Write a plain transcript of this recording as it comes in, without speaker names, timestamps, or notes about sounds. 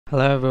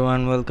Hello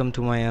everyone, welcome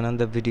to my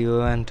another video,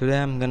 and today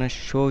I'm gonna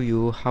show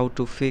you how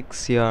to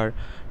fix your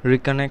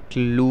reconnect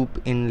loop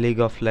in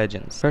League of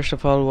Legends. First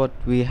of all, what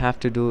we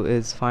have to do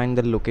is find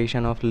the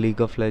location of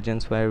League of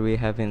Legends where we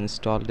have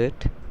installed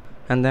it,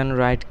 and then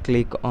right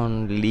click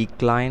on League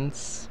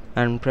Clients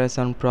and press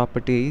on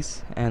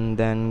Properties, and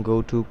then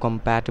go to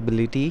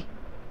Compatibility,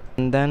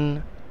 and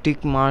then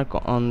tick mark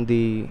on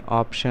the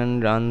option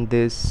Run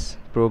this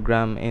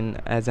program in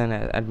as an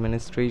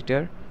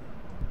administrator.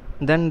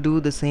 Then do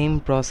the same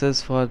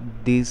process for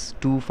these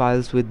two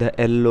files with the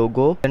L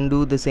logo. Then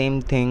do the same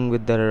thing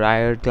with the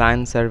Riot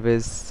client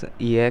service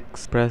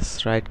EX.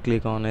 Press right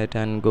click on it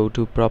and go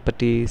to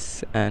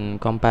properties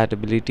and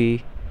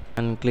compatibility,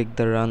 and click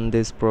the run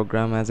this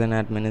program as an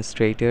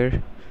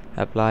administrator.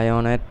 Apply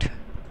on it.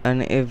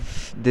 And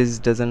if this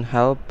doesn't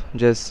help,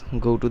 just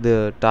go to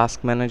the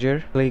task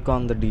manager, click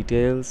on the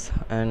details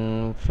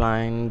and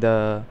find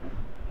the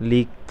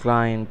League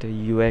client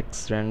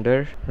UX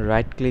render,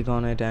 right click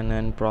on it and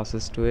then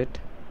process to it.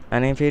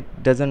 And if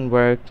it doesn't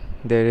work,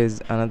 there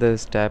is another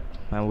step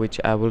which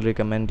I will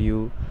recommend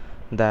you,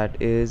 that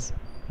is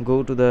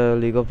go to the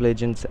League of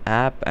Legends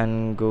app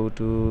and go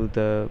to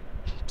the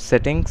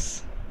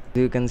settings.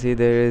 You can see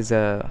there is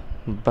a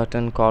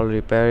button called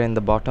repair in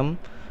the bottom.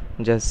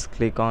 Just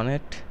click on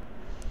it.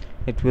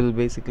 It will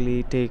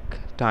basically take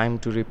time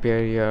to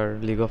repair your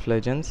League of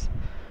Legends,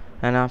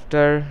 and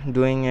after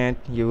doing it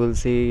you will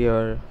see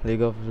your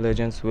League of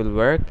Legends will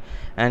work.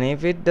 And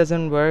if it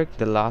doesn't work,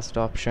 the last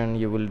option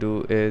you will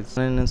do is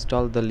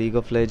uninstall the League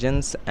of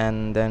Legends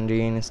and then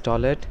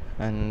reinstall it,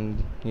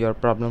 and your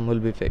problem will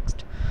be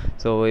fixed.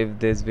 So if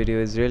this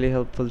video is really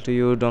helpful to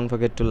you, don't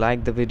forget to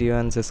like the video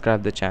and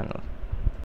subscribe the channel.